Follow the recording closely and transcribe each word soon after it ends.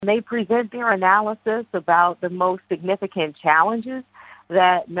They present their analysis about the most significant challenges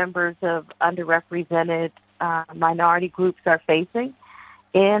that members of underrepresented minority groups are facing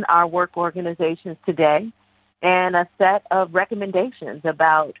in our work organizations today, and a set of recommendations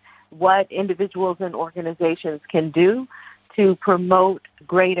about what individuals and organizations can do to promote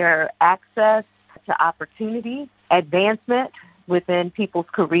greater access to opportunity, advancement within people's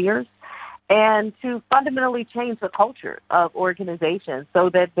careers, and to fundamentally change the culture of organizations so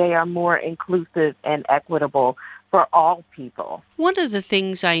that they are more inclusive and equitable for all people. One of the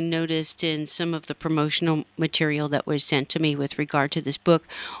things I noticed in some of the promotional material that was sent to me with regard to this book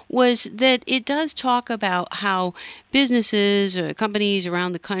was that it does talk about how businesses or companies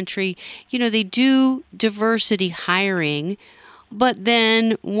around the country, they do diversity hiring, but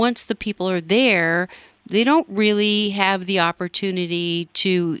then once the people are there, they don't really have the opportunity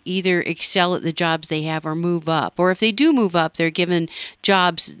to either excel at the jobs they have or move up. Or if they do move up, they're given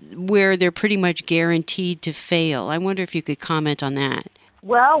jobs where they're pretty much guaranteed to fail. I wonder if you could comment on that.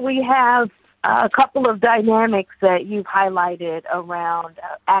 Well, we have a couple of dynamics that you've highlighted around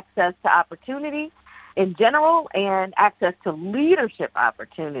access to opportunity in general and access to leadership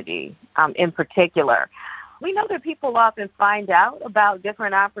opportunity in particular. We know that people often find out about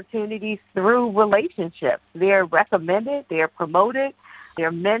different opportunities through relationships. They're recommended, they're promoted,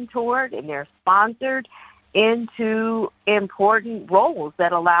 they're mentored, and they're sponsored into important roles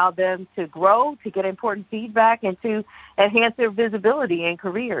that allow them to grow, to get important feedback, and to enhance their visibility in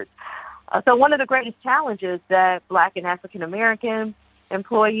careers. So one of the greatest challenges that Black and African American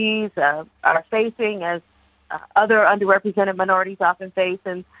employees are facing, as other underrepresented minorities often face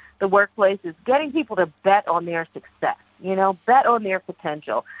in the workplace, is getting people to bet on their success, bet on their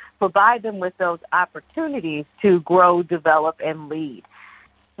potential, provide them with those opportunities to grow, develop, and lead.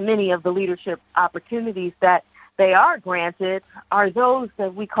 Many of the leadership opportunities that they are granted are those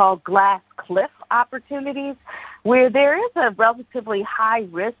that we call glass cliff opportunities, where there is a relatively high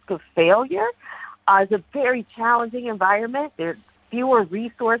risk of failure. It's a very challenging environment. There's fewer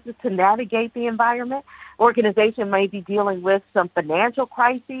resources to navigate the environment. Organization may be dealing with some financial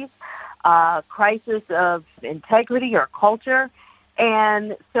crises, crisis of integrity or culture.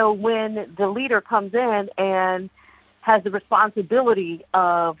 And so when the leader comes in and has the responsibility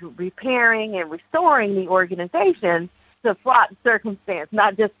of repairing and restoring the organization, it's a fraught circumstance,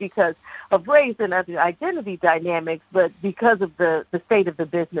 not just because of race and other identity dynamics, but because of the state of the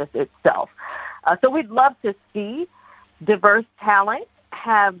business itself. So we'd love to see diverse talent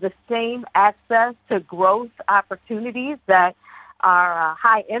have the same access to growth opportunities that are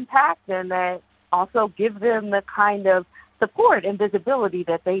high impact and that also give them the kind of support and visibility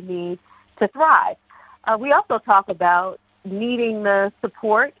that they need to thrive. We also talk about needing the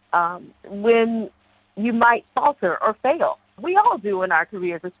support when you might falter or fail. We all do in our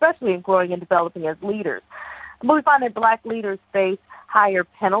careers, especially in growing and developing as leaders. But we find that Black leaders face higher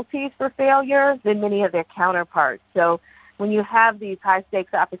penalties for failure than many of their counterparts. So when you have these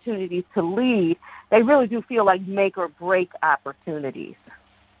high-stakes opportunities to lead, they really do feel like make-or-break opportunities.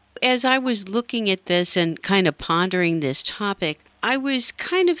 As I was looking at this and kind of pondering this topic, I was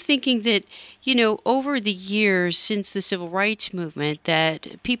kind of thinking that, over the years since the civil rights movement,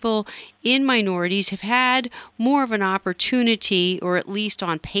 that people in minorities have had more of an opportunity, or at least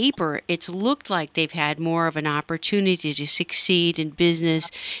on paper, it's looked like they've had more of an opportunity to succeed in business,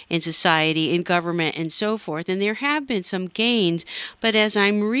 in society, in government, and so forth. And there have been some gains. But as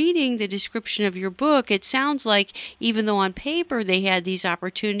I'm reading the description of your book, it sounds like even though on paper they had these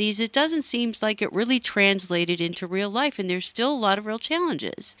opportunities, it doesn't seem like it really translated into real life. And there's still a lot of real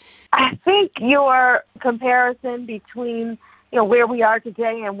challenges. I think your comparison between where we are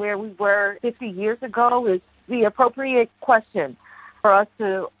today and where we were 50 years ago is the appropriate question for us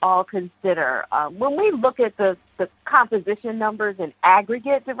to all consider. When we look at the composition numbers and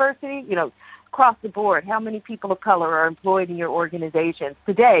aggregate diversity, across the board, how many people of color are employed in your organizations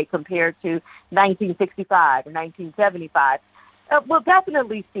today compared to 1965 or 1975, we'll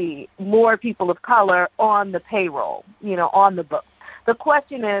definitely see more people of color on the payroll, on the books. The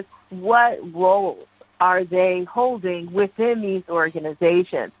question is, what roles are they holding within these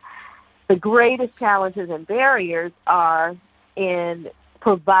organizations? The greatest challenges and barriers are in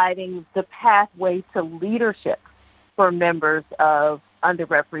providing the pathway to leadership for members of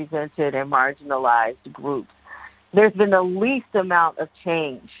underrepresented and marginalized groups. There's been the least amount of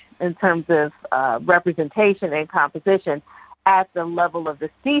change in terms of representation and composition at the level of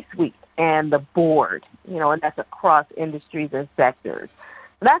the C-suite and the board, and that's across industries and sectors.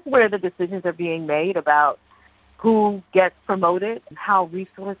 That's where the decisions are being made about who gets promoted, how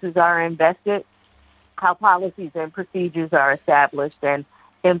resources are invested, how policies and procedures are established, and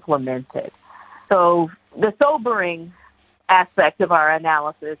implemented. So the sobering aspect of our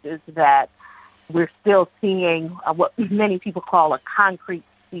analysis is that we're still seeing what many people call a concrete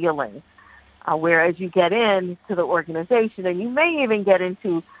ceiling, whereas you get into the organization and you may even get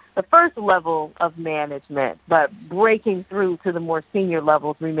into the first level of management, but breaking through to the more senior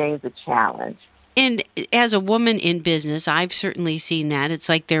levels remains a challenge. And as a woman in business, I've certainly seen that. It's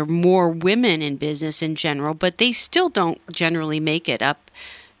like there are more women in business in general, but they still don't generally make it up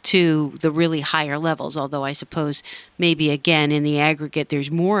to the really higher levels, although I suppose maybe again in the aggregate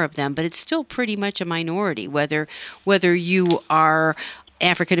there's more of them, but it's still pretty much a minority, whether you are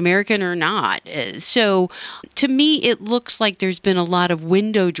African American or not. So to me, it looks like there's been a lot of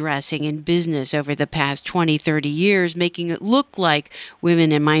window dressing in business over the past 20, 30 years, making it look like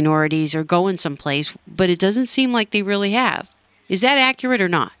women and minorities are going someplace, but it doesn't seem like they really have. Is that accurate or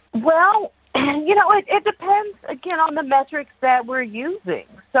not? Well, it depends, again, on the metrics that we're using.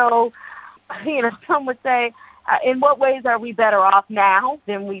 So, some would say, in what ways are we better off now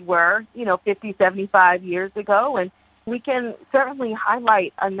than we were, 50, 75 years ago? And we can certainly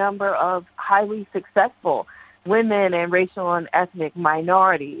highlight a number of highly successful women and racial and ethnic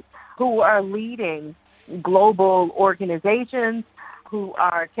minorities who are leading global organizations, who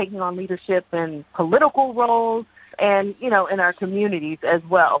are taking on leadership in political roles and, in our communities as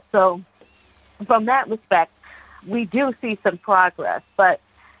well. So from that respect, we do see some progress, but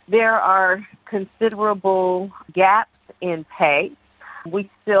there are considerable gaps in pay. We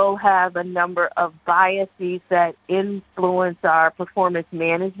still have a number of biases that influence our performance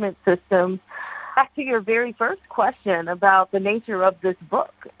management systems. Back to your very first question about the nature of this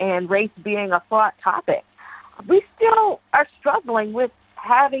book and race being a fraught topic, we still are struggling with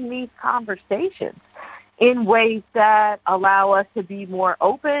having these conversations in ways that allow us to be more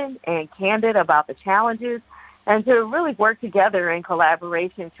open and candid about the challenges and to really work together in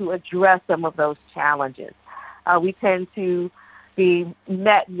collaboration to address some of those challenges. We tend to be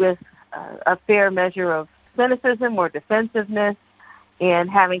met with a fair measure of cynicism or defensiveness in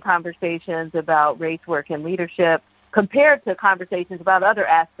having conversations about race, work, and leadership compared to conversations about other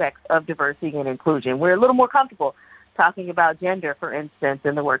aspects of diversity and inclusion. We're a little more comfortable talking about gender, for instance,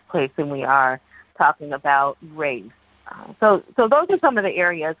 in the workplace than we are talking about race. So those are some of the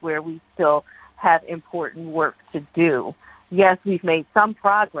areas where we still have important work to do. Yes, we've made some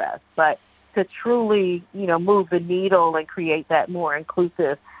progress, but to truly, move the needle and create that more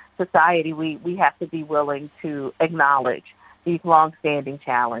inclusive society, we have to be willing to acknowledge these longstanding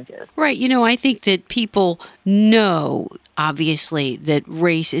challenges. Right. I think that people know, obviously, that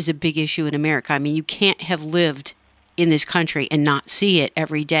race is a big issue in America. I mean, you can't have lived in this country and not see it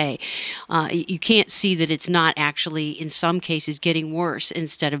every day. You can't see that it's not actually, in some cases, getting worse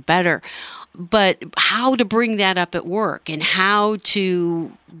instead of better. But how to bring that up at work and how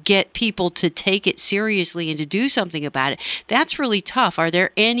to get people to take it seriously and to do something about it, that's really tough. Are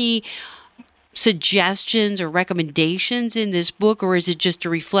there any suggestions or recommendations in this book, or is it just a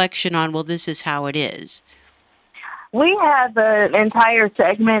reflection on, well, this is how it is? We have an entire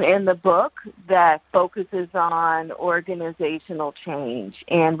segment in the book that focuses on organizational change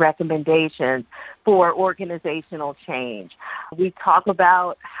and recommendations for organizational change. We talk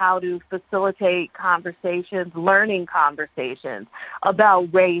about how to facilitate conversations, learning conversations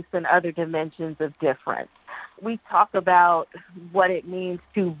about race and other dimensions of difference. We talk about what it means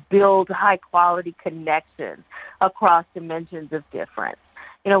to build high-quality connections across dimensions of difference.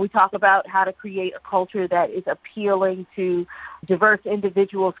 We talk about how to create a culture that is appealing to diverse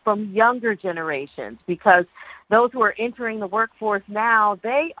individuals from younger generations, because those who are entering the workforce now,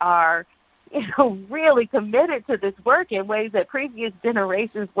 they are, really committed to this work in ways that previous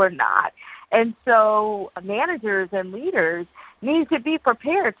generations were not. And so managers and leaders need to be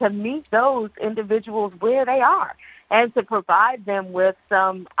prepared to meet those individuals where they are and to provide them with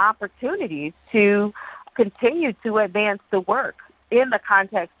some opportunities to continue to advance the work in the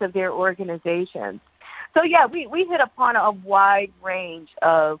context of their organizations. So yeah, we hit upon a wide range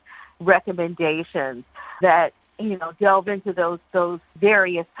of recommendations that, delve into those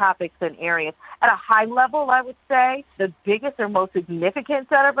various topics and areas. At a high level, I would say the biggest or most significant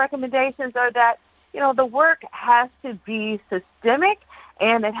set of recommendations are that, the work has to be systemic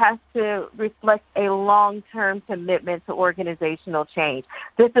and it has to reflect a long-term commitment to organizational change.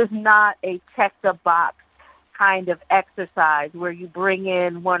 This is not a check-the-box kind of exercise where you bring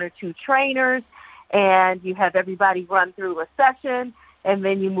in one or two trainers and you have everybody run through a session and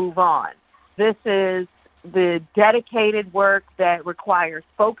then you move on. This is the dedicated work that requires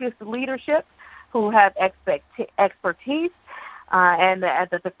focused leadership who have expertise and that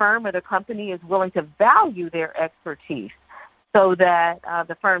the firm or the company is willing to value their expertise. so that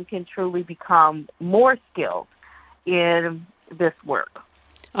the firm can truly become more skilled in this work.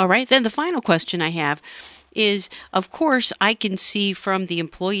 All right. Then the final question I have is, of course, I can see from the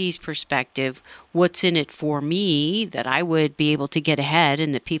employee's perspective what's in it for me, that I would be able to get ahead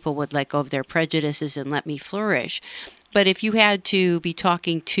and that people would let go of their prejudices and let me flourish. But if you had to be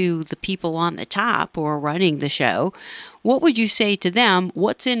talking to the people on the top who are running the show, what would you say to them?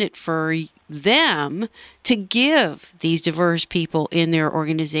 What's in it for them to give these diverse people in their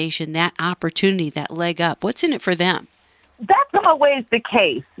organization that opportunity, that leg up? What's in it for them? That's always the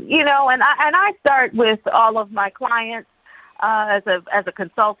case, and I start with all of my clients as a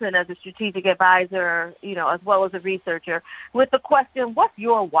consultant, as a strategic advisor, as well as a researcher, with the question, what's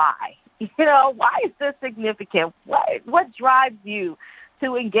your why? Why is this significant? What drives you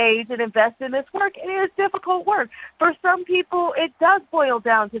to engage and invest in this work? It is difficult work. For some people, it does boil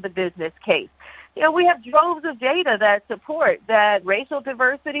down to the business case. We have droves of data that support that racial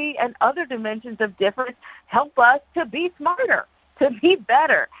diversity and other dimensions of difference help us to be smarter, to be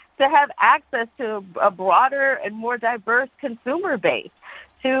better, to have access to a broader and more diverse consumer base,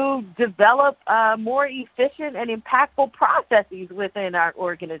 to develop more efficient and impactful processes within our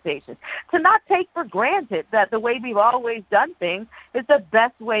organizations, to not take for granted that the way we've always done things is the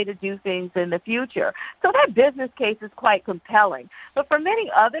best way to do things in the future. So that business case is quite compelling. But for many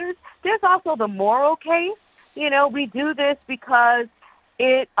others, there's also the moral case. We do this because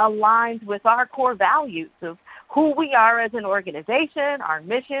it aligns with our core values of who we are as an organization, our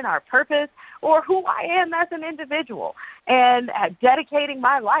mission, our purpose, or who I am as an individual, and dedicating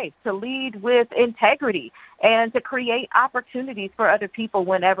my life to lead with integrity and to create opportunities for other people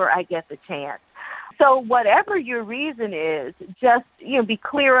whenever I get the chance. So whatever your reason is, just be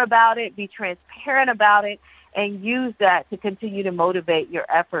clear about it, be transparent about it, and use that to continue to motivate your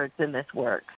efforts in this work.